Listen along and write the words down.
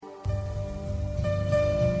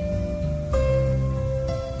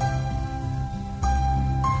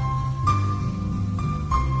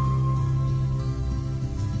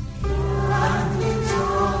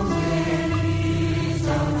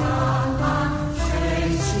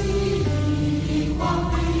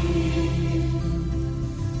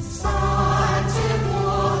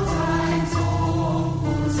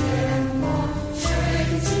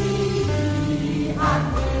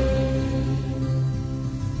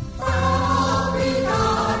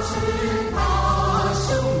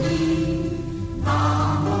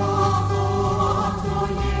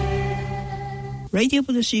Radio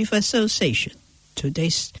Buddhist Youth Association.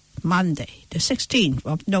 Today's Monday, the 16th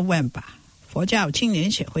of November. 佛教青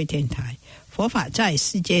年协会电台佛法在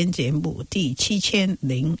世间节目第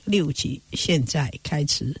7006集，现在开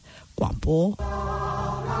始广播。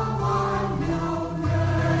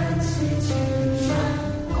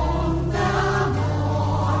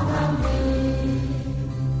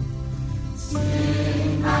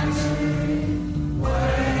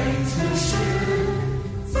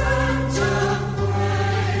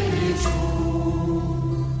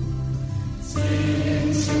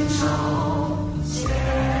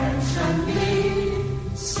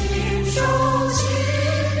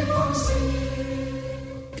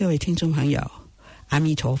各位听众朋友，阿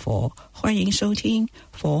弥陀佛，欢迎收听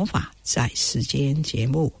佛法在世间节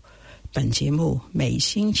目。本节目每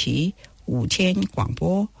星期5天广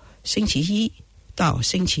播，星期一到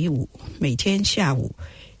星期五每天下午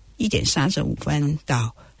1点35分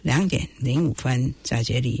到2点05分在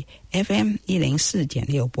这里 FM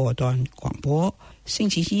 104.6波段广播。星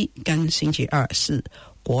期一跟星期二是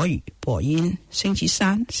国语播音，星期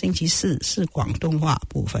三、星期四是广东话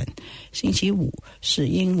部分，星期五是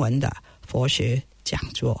英文的佛学讲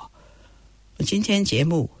座。今天节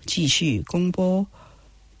目继续公播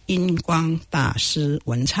印光大师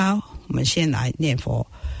文钞，我们先来念佛。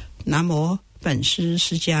南无本师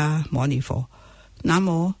释迦牟尼佛，南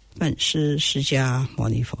无本师释迦牟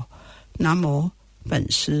尼佛，南无本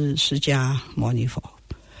师释迦牟尼佛。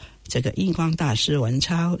这个印光大师文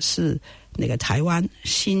钞是那个台湾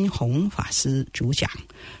新弘法师主讲，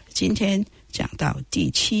今天讲到第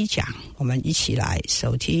7讲，我们一起来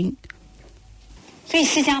收听。所以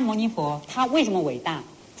释迦牟尼佛他为什么伟大？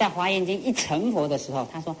在华严经一成佛的时候，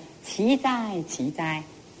他说：奇哉奇哉，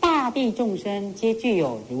大地众生皆具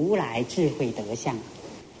有如来智慧德相。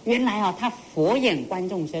原来他佛眼观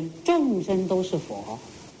众生，众生都是佛，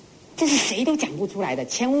这是谁都讲不出来的，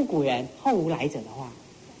前无古人后无来者的话。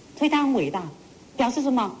所以他很伟大，表示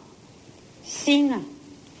什么？心啊，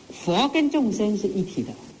佛跟众生是一体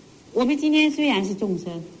的。我们今天虽然是众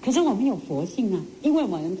生，可是我们有佛性啊，因为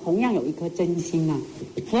我们同样有一颗真心啊。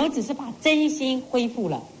佛只是把真心恢复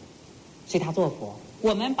了，所以他做佛。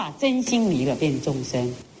我们把真心迷了，变众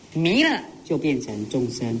生，迷了就变成众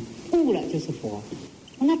生，悟了就是佛。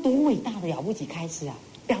那多伟大的了不起开始啊！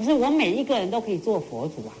表示我每一个人都可以做佛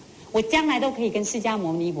祖啊，我将来都可以跟释迦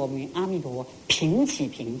牟尼佛、阿弥陀佛平起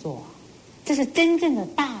平坐啊！这是真正的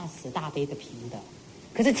大慈大悲的平等。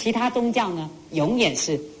可是其他宗教呢，永远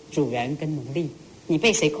是主人跟奴隶，你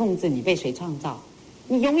被谁控制，你被谁创造，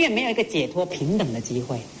你永远没有一个解脱平等的机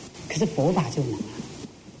会。可是佛法就能啊，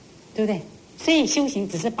对不对？所以修行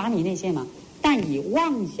只是把你那些嘛，但以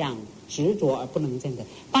妄想执着而不能证得，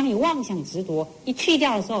把你妄想执着一去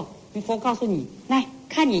掉的时候，佛告诉你，来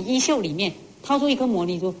看你衣袖里面掏出一颗摩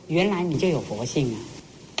尼珠，原来你就有佛性啊！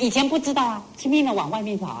以前不知道啊，拼命的往外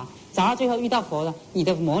面跑啊，找到最后遇到佛了，你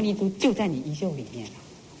的摩尼珠就在你衣袖里面了，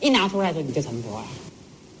一拿出来的时候你就成佛了。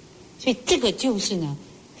所以这个就是呢，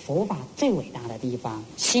佛法最伟大的地方，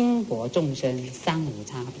心佛众生三无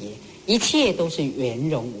差别，一切都是圆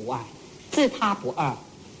融无碍，自他不二，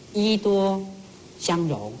一多相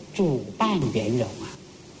融，主伴圆融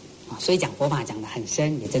啊！所以讲佛法讲得很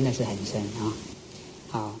深，也真的是很深啊。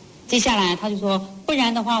好，接下来他就说，不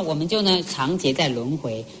然的话我们就呢常结在轮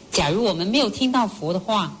回。假如我们没有听到佛的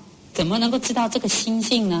话，怎么能够知道这个心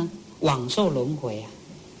性呢？往受轮回啊，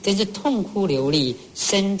真是痛哭流涕，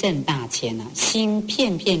身震大千啊，心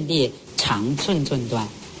片片裂，肠寸寸断。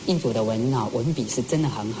印祖的文笔是真的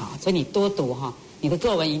很好，所以你多读你的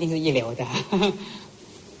作文一定是一流的，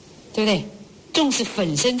对不对？纵是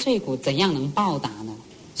粉身碎骨，怎样能报答呢？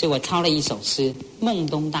所以我抄了一首诗，孟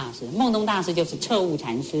东大师。孟东大师就是彻悟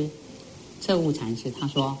禅师。彻悟禅师他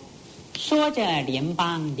说：说着莲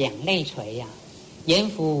邦两泪垂呀，阎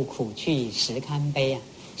浮苦去实堪悲啊。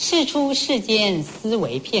世出世间思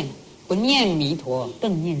为骗，不念弥陀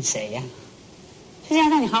更念谁呀？是要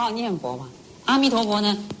让你好好念佛嘛。阿弥陀佛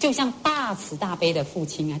呢，就像大慈大悲的父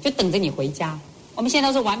亲啊，就等着你回家。我们现在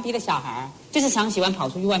都是顽皮的小孩，就是常喜欢跑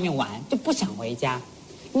出去外面玩，就不想回家。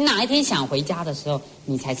你哪一天想回家的时候，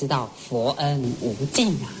你才知道佛恩无尽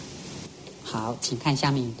啊。好，请看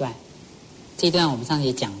下面一段。这一段我们上次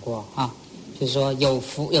也讲过就是说有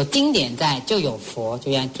佛有经典在，就有佛，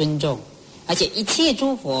就要尊重。而且一切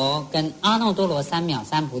诸佛跟阿耨多罗三藐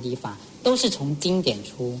三菩提法都是从经典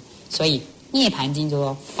出，所以涅槃经就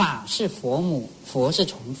说法是佛母，佛是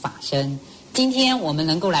从法生。今天我们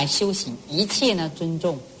能够来修行，一切呢尊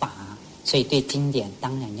重法，所以对经典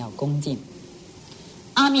当然要恭敬。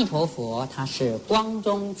阿弥陀佛他是光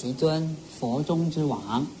中极尊，佛中之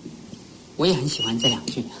王，我也很喜欢这两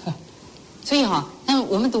句。所以但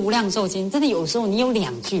我们读《无量寿经》，真的有时候你有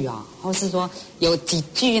2句啊，或是说有几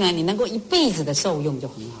句呢，你能够一辈子的受用就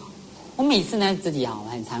很好。我每次呢自己啊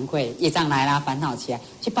很惭愧，业障来啦，烦恼起来，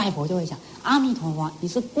去拜佛就会想：阿弥陀佛，你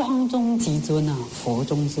是光中极尊啊，佛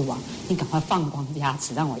中之王，你赶快放光加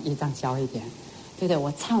持，让我业障消一点，对不对？我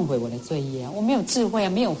忏悔我的罪业，我没有智慧啊，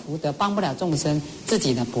没有福德，帮不了众生，自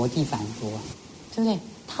己呢薄地凡夫啊，对不对？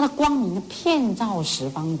他的光明遍照十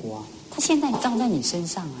方国啊，他现在照在你身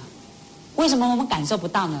上啊。为什么我们感受不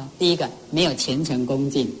到呢？第一个，没有虔诚恭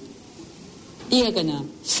敬；第二个呢，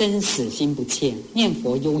生死心不切，念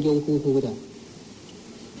佛悠悠忽忽的。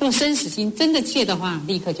如果生死心真的切的话，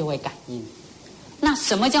立刻就会感应。那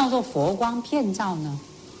什么叫做佛光遍照呢？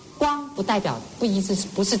光不代表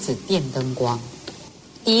不是指电灯光。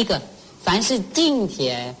第一个，凡是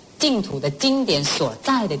净土的经典所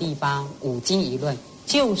在的地方，五经一论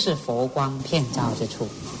就是佛光遍照之处。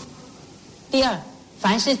第二，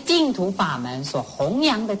凡是净土法门所弘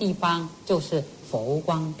扬的地方，就是佛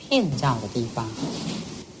光遍照的地方。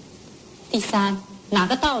第三，哪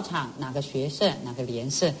个道场、哪个学社、哪个莲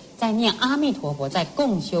社在念阿弥陀佛，在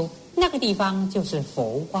共修，那个地方就是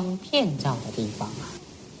佛光遍照的地方啊。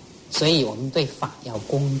所以我们对法要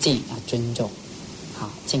恭敬，要尊重。好，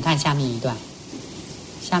请看下面一段。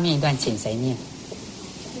下面一段请谁念？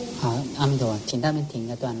好，阿弥陀佛，请那边停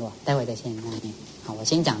个段落，待会再先念。好，我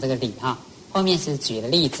先讲这个理哈，后面是举的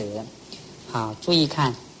例子。好，注意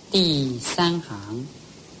看第3行，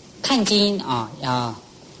看经啊，要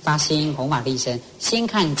发心弘法利生，先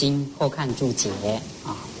看经后看注解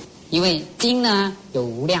啊，因为经呢有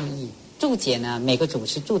无量义，注解呢每个祖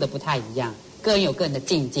师注的不太一样，个人有个人的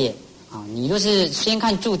境界啊。你若是先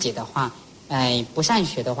看注解的话，不善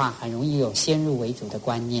学的话，很容易有先入为主的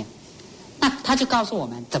观念。那他就告诉我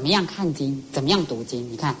们怎么样看经，怎么样读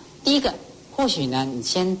经。你看，第一个，或许呢，你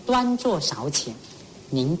先端坐少请，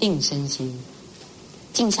宁定身心，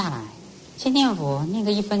静下来，先念佛，念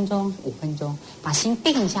个1分钟、5分钟，把心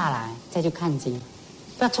定下来，再去看经，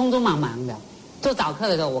不要匆匆忙忙的。做早课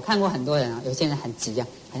的时候，我看过很多人啊，有些人很急啊，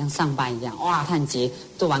好像上班一样，哇，他很急，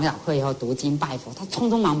做完早课以后读经拜佛，他匆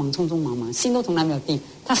匆忙忙，心都从来没有定。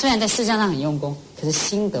他虽然在事项上很用功，可是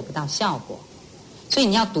心得不到效果。所以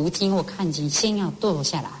你要读经或看经，先要坐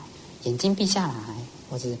下来，眼睛闭下来，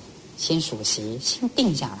或者先数息，先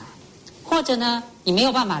定下来。或者呢，你没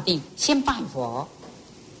有办法定，先拜佛，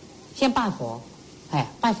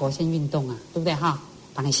拜佛先运动啊，对不对哈？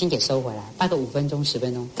把你心给收回来，拜个5分钟、10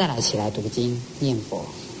分钟，再来起来读经念佛，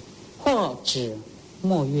或止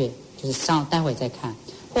默阅，就是待会再看，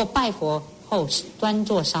或拜佛后端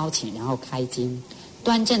坐稍请，然后开经。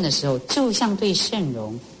端正的时候，就像对圣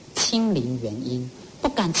容，亲临原因，不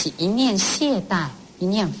敢起一念懈怠，一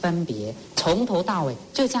念分别，从头到尾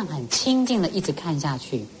就这样很清静的一直看下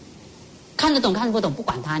去，看得懂看不懂不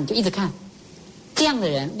管他，你就一直看。这样的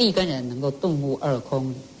人，立根人能够顿悟2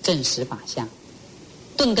空，证实法相。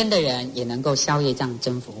顿根的人也能够消业障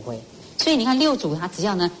增福慧。所以你看六祖他只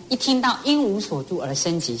要呢一听到因无所住而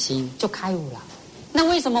生其心，就开悟了。那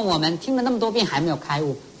为什么我们听了那么多遍还没有开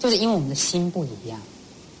悟？就是因为我们的心不一样，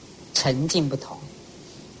沉静不同。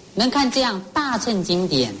能看这样大乘经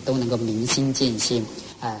典都能够明心见性，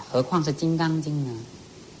何况是《金刚经》呢？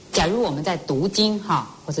假如我们在读经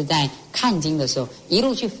或是在看经的时候，一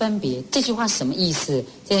路去分别这句话什么意思，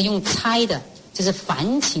这样用猜的，就是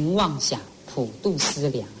凡情妄想，普度思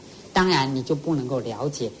量。当然你就不能够了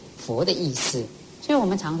解佛的意思。所以我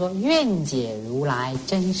们常说愿解如来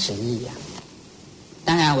真实义啊。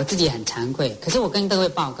当然我自己很惭愧，可是我跟各位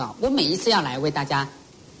报告，我每一次要来为大家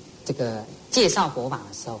这个介绍佛法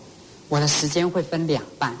的时候，我的时间会分2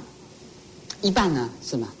半，一半呢是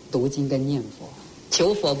什么？读经跟念佛，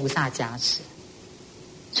求佛菩萨加持。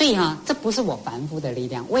所以这不是我凡夫的力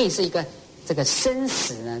量，我也是一个这个生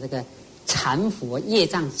死呢这个缠佛业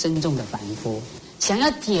障深重的凡夫，想要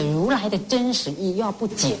解如来的真实义，又要不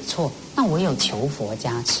解错，那我有求佛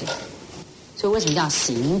加持。所以为什么叫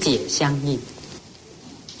行解相应？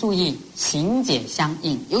注意行解相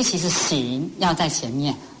应，尤其是行要在前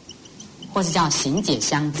面，或是叫行解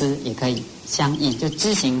相知也可以相应，就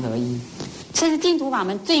知行合一。甚至净土法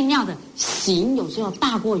门最妙的行，有时候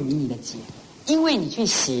大过于你的解，因为你去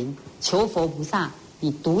行求佛菩萨，你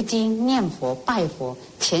读经念佛拜佛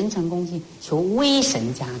虔诚恭敬，求威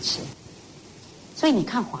神加持。所以你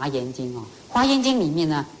看华严经华严经里面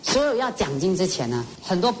呢，所有要讲经之前呢，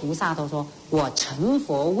很多菩萨都说我成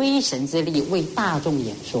佛威神之力为大众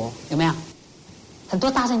演说，有没有？很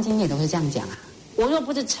多大乘经典都是这样讲啊。我若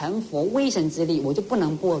不是成佛威神之力，我就不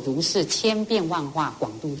能过如是千变万化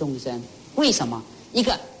广度众生。为什么？一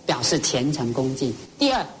个表示虔诚恭敬，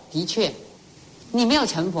第二的确你没有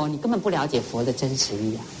成佛，你根本不了解佛的真实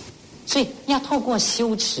义啊。所以要透过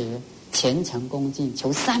修持、虔诚恭敬，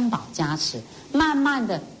求三宝加持，慢慢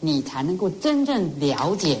的你才能够真正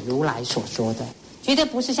了解如来所说的。绝对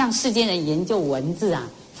不是像世间人研究文字啊，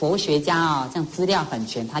佛学家啊，这样资料很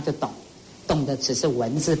全他就懂的只是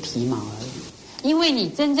文字皮毛而已。因为你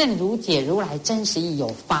真正如解如来真实义，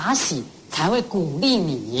有法喜，才会鼓励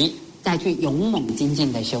你再去勇猛精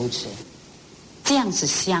进的修持。这样是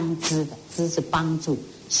相知的，知是帮助，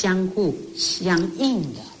相互相应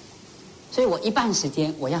的。所以我一半时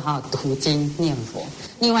间我要好好读经念佛，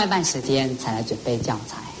另外一半时间才来准备教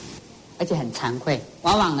材。而且很惭愧，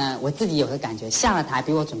往往呢我自己有的感觉，下了台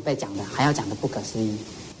比我准备讲的还要讲的不可思议。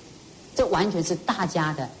这完全是大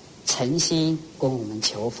家的诚心供我们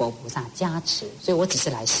求佛菩萨加持，所以我只是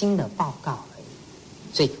来新的报告而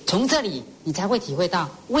已。所以从这里你才会体会到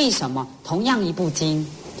为什么同样一部经，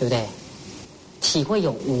对不对？体会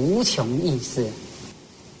有无穷意思。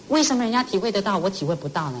为什么人家体会得到，我体会不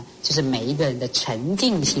到呢？就是每一个人的沉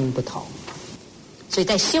静心不同。所以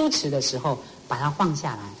在修持的时候，把它放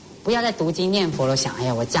下来，不要再读经念佛了，想哎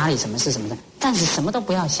呀我家里什么事什么的，暂时什么都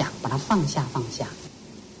不要想，把它放下，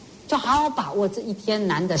就好好把握这一天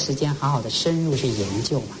难得时间，好好的深入去研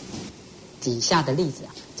究嘛。底下的例子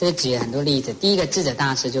啊，这个举了很多例子。第一个智者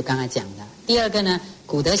大师就刚才讲的，第二个呢，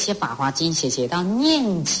古德写《法华经》写到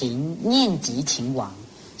念及秦王，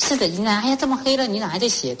逝者已经在，哎呀这么黑了，你咋还在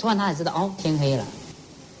写？突然他才知道哦，天黑了。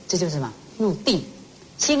这就是什么？入定。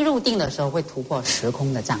心入定的时候会突破时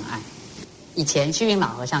空的障碍。以前虚云老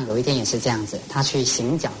和尚有一天也是这样子，他去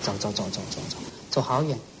行脚走好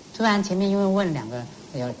远，突然前面因为问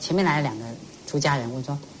前面来了两个出家人问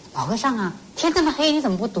说，老和尚啊，天这么黑，你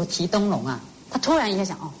怎么不提灯笼啊？他突然一下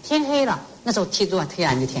想，哦，天黑了。那时候突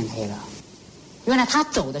然就天黑了。原来他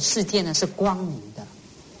走的世界呢是光明的，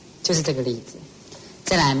就是这个例子。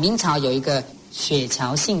再来，明朝有一个雪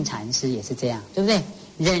樵信禅师也是这样，对不对？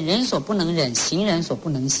忍人所不能忍，行人所不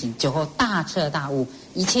能行，酒后大彻大悟，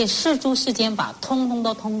一切世诸世间法通通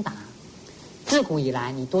都通达。自古以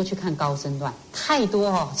来你多去看高僧传，太多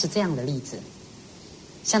哦是这样的例子。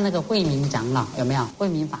像那个慧明长老有没有？慧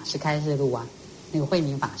明法师开示录啊，那个慧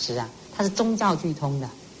明法师啊，他是宗教俱通的，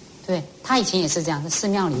对，他以前也是这样，在寺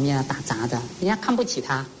庙里面啊打杂的，人家看不起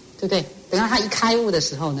他，对不对？等到他一开悟的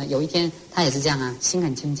时候呢，有一天他也是这样啊，心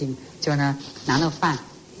很清净，就呢拿那饭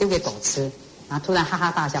丢给狗吃，然后突然哈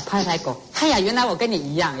哈大笑，拍拍狗，哎呀，原来我跟你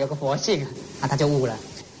一样有个佛性啊，他就悟了。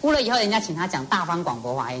悟了以后，人家请他讲大方广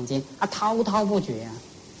博华严经，他滔滔不绝啊。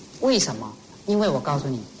为什么？因为我告诉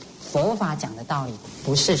你，佛法讲的道理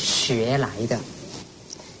不是学来的，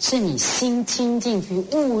是你心清净去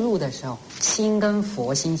悟入的时候，心跟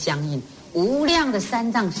佛心相应，无量的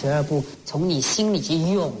三藏12部从你心里去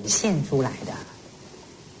涌现出来的。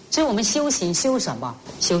所以我们修行修什么？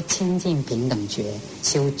修清净平等觉，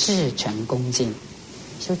修至诚恭敬，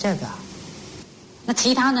修这个。那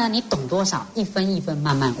其他呢？你懂多少？一分一分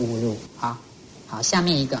慢慢悟入。好，下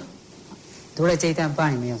面一个，读了这一段，不知道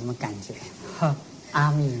你们有什么感觉？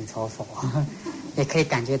阿弥陀佛，也可以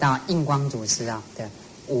感觉到印光祖师啊的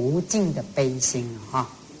无尽的悲心啊，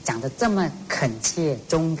讲得这么恳切、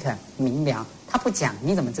中肯、明了。他不讲，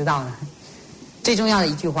你怎么知道呢？最重要的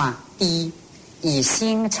一句话，第一，以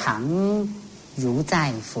心常如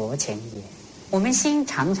在佛前也。我们心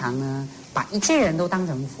常常呢，把一切人都当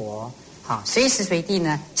成佛。好，随时随地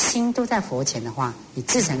呢，心都在佛前的话，你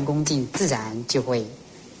至诚恭敬，自然就会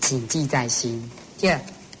谨记在心。第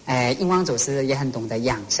二，印光祖师也很懂得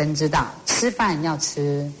养生之道，吃饭要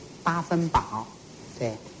吃8分饱，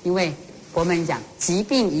对，因为佛门讲疾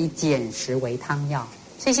病以减食为汤药，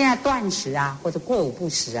所以现在断食啊，或者过午不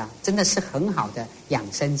食啊，真的是很好的养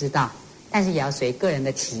生之道，但是也要随个人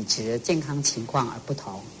的体质、健康情况而不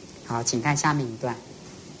同。好，请看下面一段。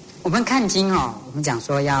我们看经哦，我们讲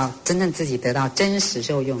说要真正自己得到真实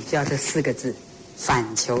受用，就要这4个字：反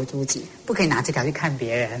求诸己，不可以拿这条去看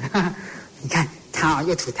别人。你看他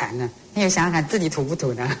又吐痰了，你也想想看自己吐不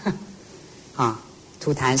吐呢？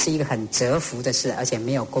吐痰是一个很折服的事，而且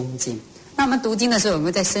没有恭敬。那我们读经的时候，我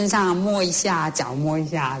们在身上摸一下，脚摸一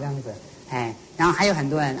下这样子，然后还有很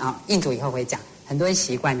多人印主以后会讲，很多人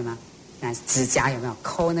习惯的嘛，指甲有没有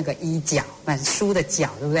抠那个衣角，梳的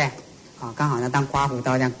角，对不对？刚好呢，当刮胡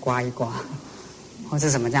刀这样刮一刮，或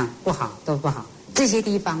是什么这样不好，都不好。这些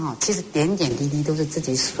地方其实点点滴滴都是自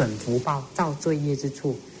己损福报、造罪业之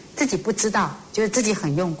处，自己不知道，觉得自己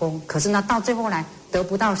很用功，可是呢，到最后来得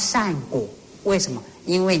不到善果。为什么？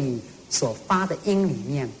因为你所发的因里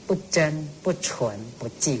面不真、不纯、不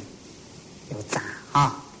净，有杂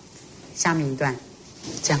下面一段，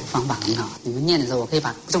这样方法很好。你们念的时候，我可以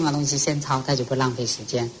把重要东西先抄，那就不浪费时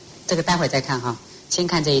间。这个待会再看先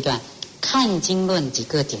看这一段。看经论几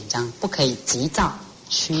个典章，不可以急躁，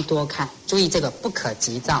须多看。注意这个不可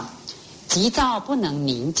急躁，急躁不能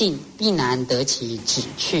宁静，必难得其旨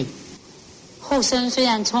趣。后生虽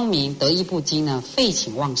然聪明，得一部经呢，废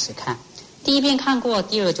寝忘食看。第一遍看过，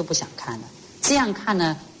第二个就不想看了。这样看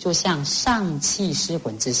呢，就像上气失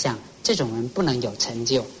魂之相。这种人不能有成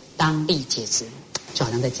就，当力戒之。就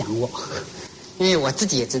好像在讲我，因为我自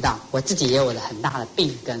己也知道，我自己也有我的很大的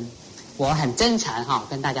病根。我很真诚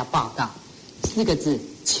跟大家报告4个字：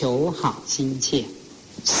求好心切。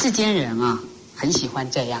世间人很喜欢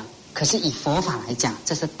这样，可是以佛法来讲，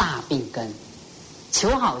这是大病根。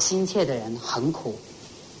求好心切的人很苦，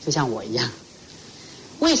就像我一样。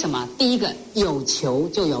为什么？第一个，有求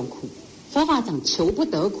就有苦。佛法讲求不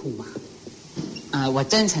得苦嘛。我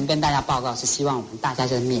真诚跟大家报告，是希望我们大家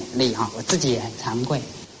就是勉励我自己也很惭愧。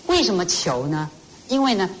为什么求呢？因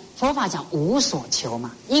为呢，佛法讲无所求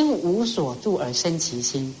嘛，因无所住而生其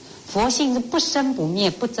心。佛性是不生不灭，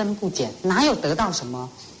不增不减，哪有得到什么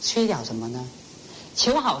缺了什么呢？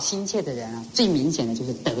求好心切的人最明显的就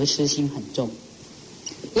是得失心很重。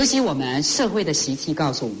尤其我们社会的习气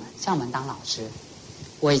告诉我们，像我们当老师，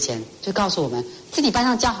我以前就告诉我们，自己班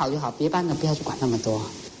上教好就好，别班的不要去管那么多。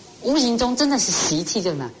无形中真的是习气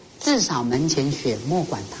就呢，至少门前雪，莫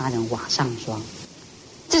管他人瓦上霜。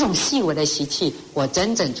这种细微的习气，我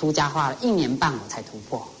整整出家花了1年半我才突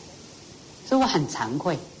破，所以我很惭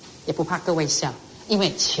愧，也不怕各位笑，因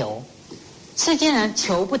为求。世间人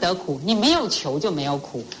求不得苦，你没有求就没有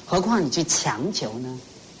苦，何况你去强求呢？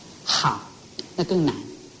好，那更难。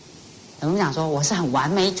我们讲说我是很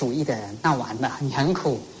完美主义的人，那完了，你很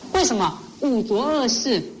苦。为什么？五浊恶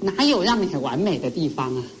世哪有让你很完美的地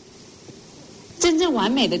方啊？真正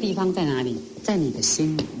完美的地方在哪里？在你的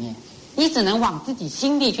心里面。你只能往自己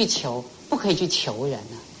心里去求，不可以去求人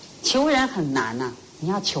啊。求人很难啊，你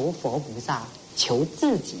要求佛菩萨，求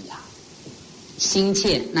自己啊。心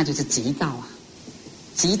切那就是急躁啊，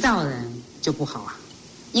急躁的人就不好啊，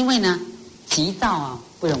因为呢，急躁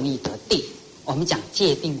不容易得定。我们讲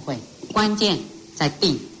戒定慧，关键在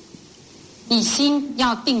定。你心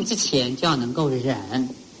要定之前，就要能够忍。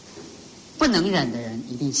不能忍的人，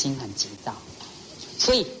一定心很急躁。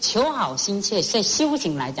所以求好心切，在修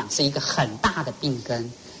行来讲是一个很大的病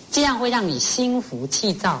根，这样会让你心浮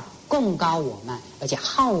气躁，共高我慢，而且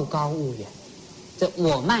好高骛远。这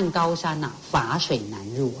我慢高山法水难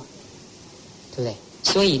入对不对？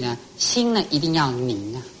所以呢，心呢一定要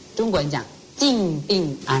宁啊。中国人讲静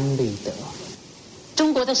定安虑得，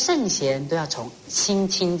中国的圣贤都要从心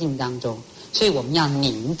清净当中，所以我们要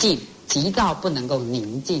宁静，急躁不能够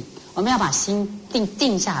宁静，我们要把心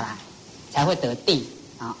定下来，才会得定，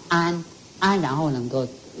然后安，然后能够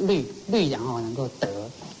虑，然后能够得，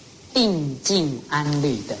定静安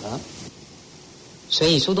虑得。所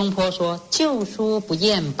以苏东坡说：“旧书不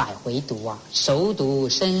厌百回读熟读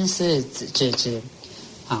深思子知之。”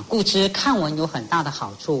故知看文有很大的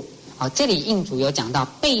好处。这里印主有讲到，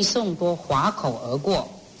背诵多划口而过，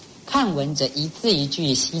看文则一字一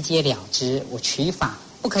句悉皆了之。我取法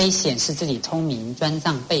不可以显示自己聪明，专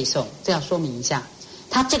上背诵。这要说明一下，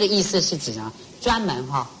他这个意思是指专门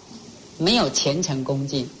没有虔诚恭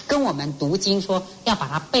敬，跟我们读经说要把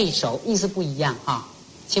它背熟意思不一样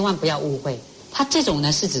千万不要误会。他这种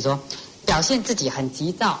呢是指说表现自己很急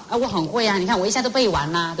躁我很会你看我一下都背完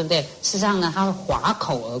啦，对不对？事实上呢，他会划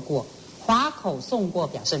口而过，划口诵过，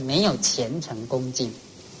表示没有虔诚恭敬。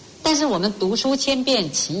但是我们读书千遍，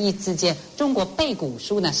其义自见。中国背古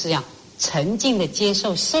书呢是要沉静的接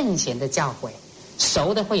受圣贤的教诲，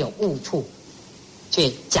熟的会有误触，所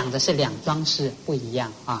以讲的是两桩事不一样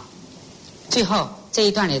最后这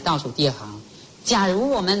一段里倒数第二行，假如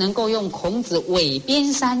我们能够用孔子韦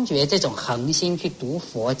边三绝这种恒心去读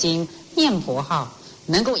佛经、念佛号，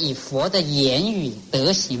能够以佛的言语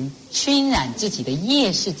德行熏染自己的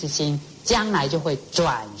业事之心，将来就会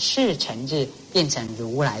转世成智，变成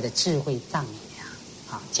如来的智慧藏也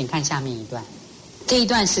好，请看下面一段。这一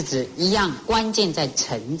段是指一样，关键在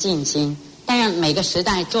沉静心。当然每个时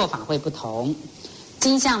代做法会不同，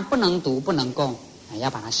经像不能读不能供要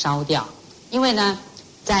把它烧掉。因为呢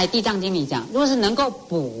在地藏经里讲，如果是能够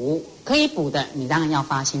补可以补的，你当然要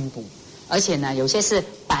发心补。而且呢有些是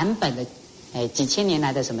版本的几千年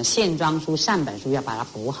来的什么线装书、善本书，要把它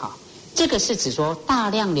补好。这个是指说大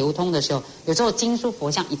量流通的时候，有时候经书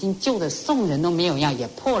佛像已经旧的送人都没有要，也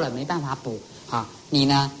破了没办法补你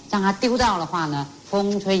呢让它丢掉的话呢，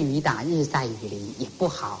风吹雨打日晒雨淋也不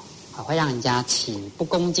好会让人家起不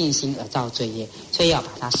恭敬心而造罪业。所以要把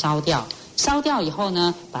它烧掉。烧掉以后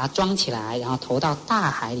呢，把它装起来，然后投到大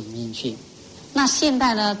海里面去。那现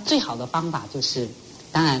在呢最好的方法就是，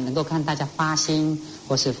当然能够看大家发心，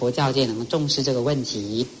或是佛教界能够重视这个问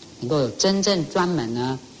题，能够有真正专门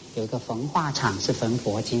呢有一个焚化厂是焚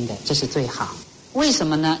佛经的，这是最好。为什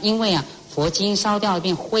么呢？因为佛经烧掉一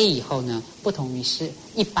片灰以后呢，不同于是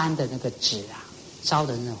一般的那个纸烧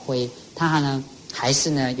的那个灰，它呢还是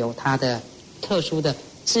呢有它的特殊的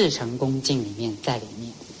制成工镜里面在里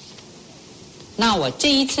面。那我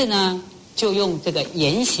这一次呢，就用这个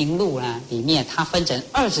言行录呢里面，它分成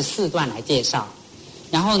24段来介绍。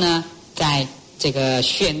然后呢，在这个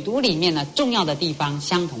选读里面呢，重要的地方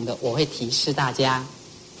相同的，我会提示大家。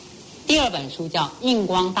第二本书叫印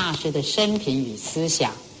光大师的生平与思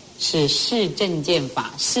想，是释正见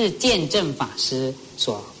法师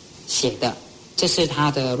所写的，这是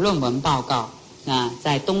他的论文报告。那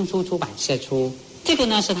在东书出版社出，这个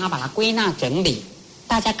呢是他把它归纳整理，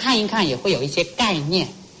大家看一看也会有一些概念，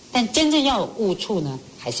但真正要有悟处呢，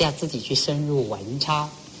还是要自己去深入文抄。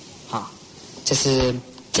好，这是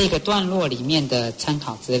这个段落里面的参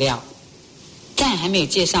考资料。在还没有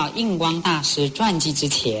介绍印光大师传记之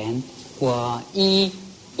前，我依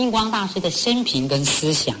印光大师的生平跟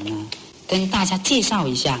思想呢，跟大家介绍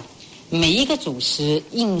一下每一个祖师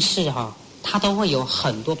应世他都会有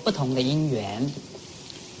很多不同的因缘。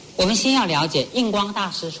我们先要了解印光大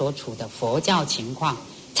师所处的佛教情况，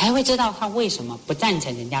才会知道他为什么不赞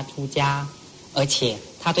成人家出家，而且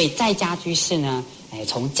他对在家居士呢，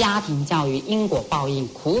从家庭教育、因果报应、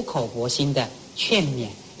苦口婆心的劝勉，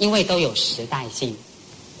因为都有时代性。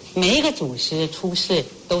每一个祖师出世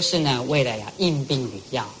都是呢为了应病与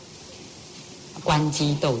药、观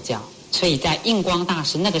机斗教，所以在印光大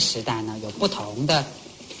师那个时代呢，有不同的，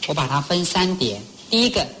我把它分3点。第一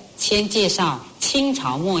个，先介绍清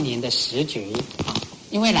朝末年的时局，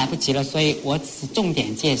因为来不及了，所以我只重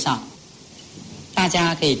点介绍，大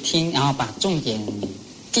家可以听，然后把重点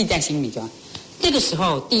记在心里就好。这个时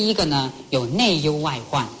候，第一个呢，有内忧外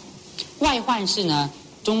患。外患是呢，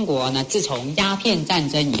中国呢自从鸦片战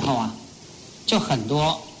争以后就很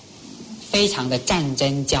多非常的战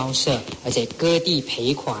争交涉，而且割地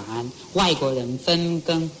赔款，外国人纷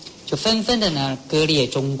纷的呢割裂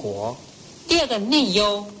中国。第二个内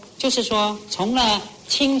忧，就是说从了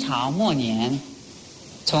清朝末年，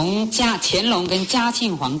从乾隆跟嘉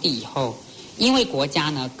庆皇帝以后，因为国家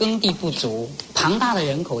呢耕地不足，庞大的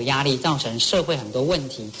人口压力造成社会很多问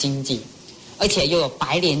题，经济，而且又有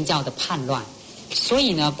白莲教的叛乱，所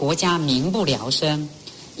以呢国家民不聊生。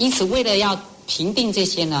因此为了要平定这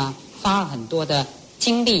些呢，花了很多的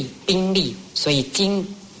精力兵力，所以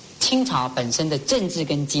清朝本身的政治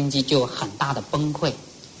跟经济就有很大的崩溃。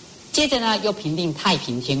接着呢又平定太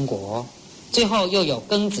平天国，最后又有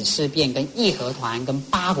庚子事变跟义和团跟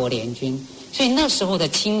八国联军，所以那时候的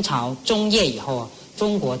清朝中叶以后，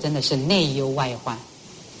中国真的是内忧外患。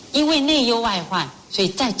因为内忧外患，所以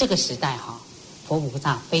在这个时代佛菩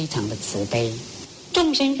萨非常的慈悲，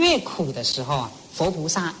众生越苦的时候佛菩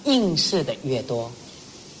萨应世的越多。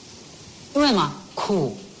因为嘛，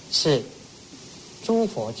苦是诸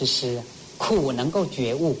佛之师，苦能够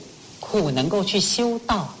觉悟，苦能够去修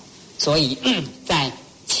道，所以在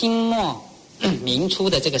清末明初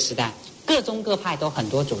的这个时代，各宗各派都很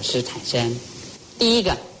多祖师产生。第一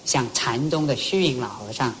个像禅宗的虚云老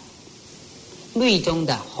和尚，律宗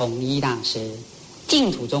的弘一大师，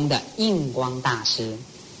净土宗的印光大师，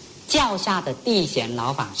教下的地显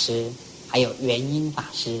老法师，还有元音法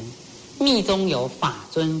师，密宗有法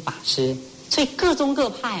尊法师，所以各宗各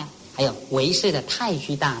派还有唯识的太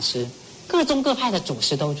虚大师，各宗各派的祖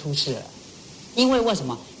师都出世了。因为为什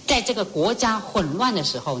么？在这个国家混乱的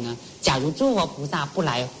时候呢，假如诸佛菩萨不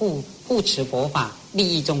来护持佛法，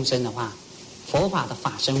利益众生的话，佛法的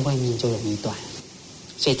法身慧命就容易断。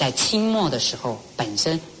所以在清末的时候，本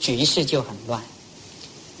身局势就很乱。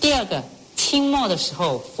第二个，清末的时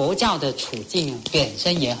候，佛教的处境本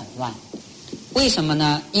身也很乱。为什么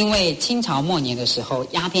呢？因为清朝末年的时候，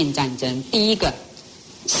鸦片战争，第一个，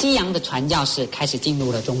西洋的传教士开始进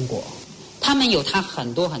入了中国，他们有他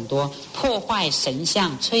很多破坏神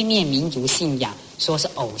像、摧灭民族信仰，说是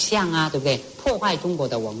偶像对不对？破坏中国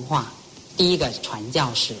的文化。第一个传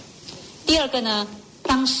教士。第二个呢，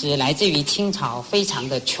当时来自于清朝非常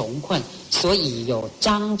的穷困，所以有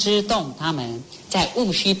张之洞他们在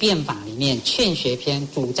戊戌变法里面劝学篇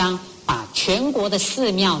主张把全国的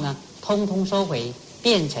寺庙呢通通收回，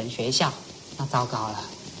变成学校。那糟糕了，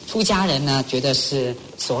出家人呢觉得是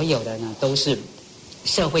所有的呢都是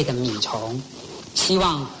社会的米虫，希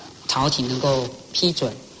望朝廷能够批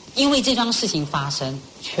准。因为这桩事情发生，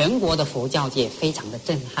全国的佛教界非常的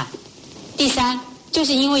震撼。第三，就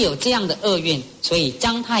是因为有这样的厄运，所以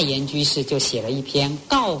章太炎居士就写了一篇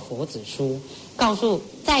告佛子书，告诉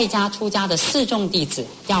在家出家的四众弟子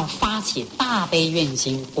要发起大悲愿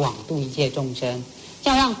心，广度一切众生，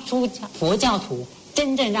要让佛教徒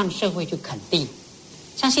真正让社会去肯定。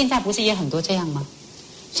像现在不是也很多这样吗？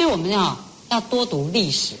所以我们要多读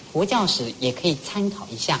历史，佛教史也可以参考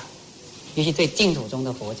一下，尤其对净土宗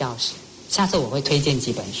的佛教史。下次我会推荐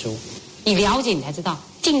几本书，你了解你才知道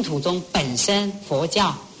净土宗本身佛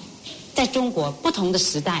教在中国不同的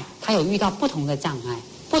时代，它有遇到不同的障碍，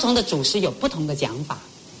不同的祖师有不同的讲法。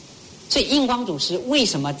所以印光祖师为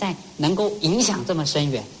什么在能够影响这么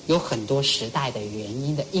深远，有很多时代的原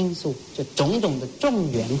因的因素，就种种的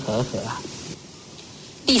众缘和合啊。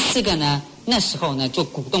第四个呢，那时候呢就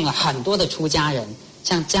鼓动了很多的出家人，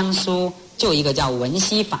像江苏就有一个叫文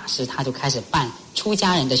溪法师，他就开始办出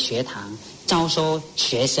家人的学堂，招收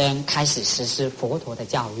学生，开始实施佛陀的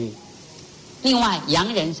教育。另外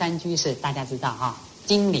杨仁山居士大家知道哈，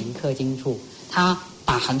金陵刻经处，他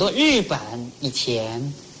把很多日本以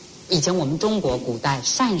前我们中国古代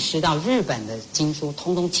散失到日本的经书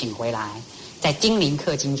通通请回来，在金陵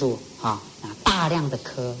刻经处大量的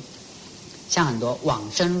刻，像很多往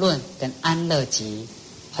生论跟安乐集，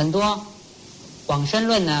很多往生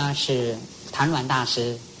论呢是谭鸾大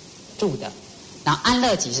师著的，然后安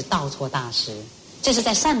乐集是道绰大师，这是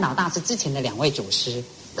在善导大师之前的两位祖师。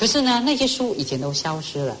可是呢那些书以前都消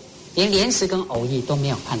失了，连莲池跟偶益都没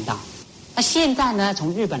有看到，那现在呢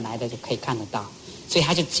从日本来的就可以看得到，所以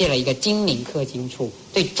他就建了一个金陵刻经处，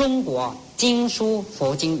对中国经书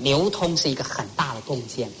佛经流通是一个很大的贡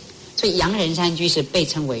献。所以杨仁山居士被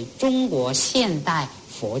称为中国现代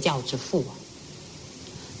佛教之父啊。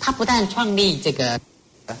他不但创立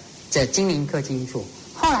这金陵刻经处，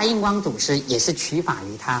后来印光祖师也是取法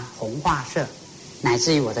于他弘化社，乃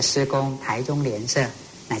至于我的师公台中莲社，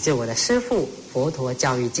乃至我的师父佛陀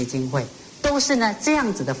教育基金会，都是呢这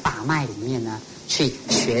样子的法脉里面呢去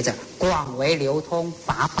学着广为流通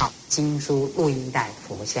法宝经书录音带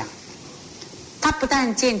佛像。他不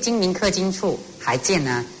但建金陵刻经处，还建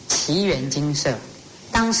呢奇缘经社。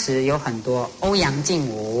当时有很多欧阳靖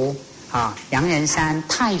吾杨仁山、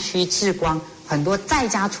太虚智光，很多在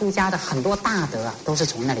家出家的很多大德都是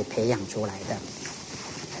从那里培养出来的。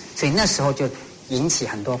所以那时候就引起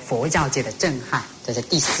很多佛教界的震撼，这是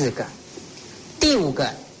第四个。第五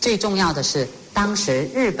个最重要的是，当时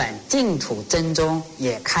日本净土真宗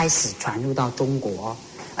也开始传入到中国，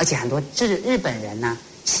而且很多日本人呢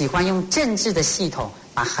喜欢用政治的系统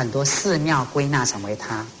把很多寺庙归纳成为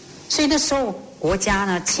他，所以那时候国家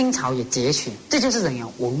呢清朝也截取，这就是怎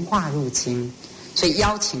样文化入侵。所以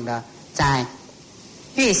邀请了在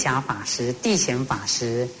月霞法师、地贤法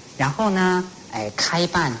师，然后呢开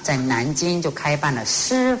办在南京就开办了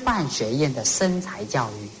师范学院的僧才教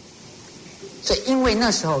育。所以因为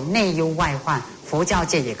那时候内忧外患，佛教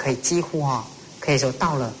界也可以几乎可以说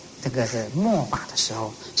到了这个是末法的时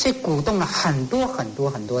候，所以鼓动了很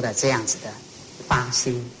多的这样子的发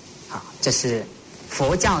心。好，这是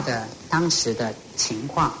佛教的当时的情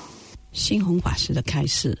况。新弘法师的开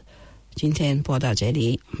示今天播到这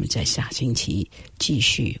里，我们在下星期继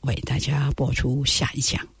续为大家播出下一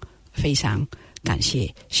讲。非常感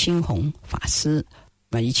谢新弘法师，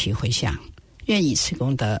我们一起回向，愿以此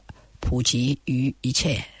功德普及于一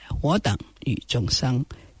切我等与众生，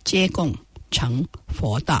皆共成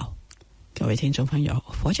佛道。各位听众朋友，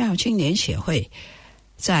佛教青年协会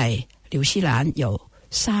在纽西兰有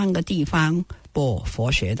3个地方播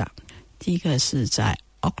佛学的。第一个是在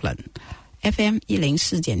Auckland FM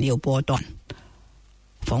 104.6波段，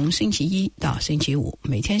逢星期一到星期五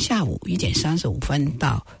每天下午1点35分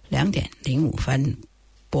到2点05分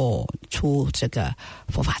播出这个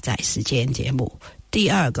佛法在时间节目。第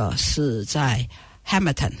二个是在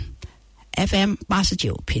Hamilton FM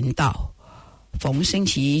 89频道，逢星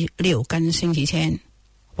期六跟星期天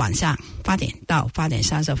晚上8点到8点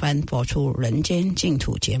30分播出人间净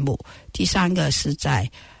土节目。第三个是在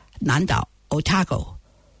南岛 Otago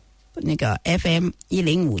那个 FM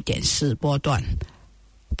 105.4波段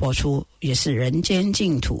播出，也是人间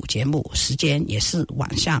净土节目，时间也是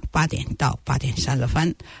晚上8点到8点30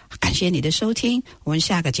分。感谢你的收听，我们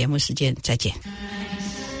下个节目时间再见。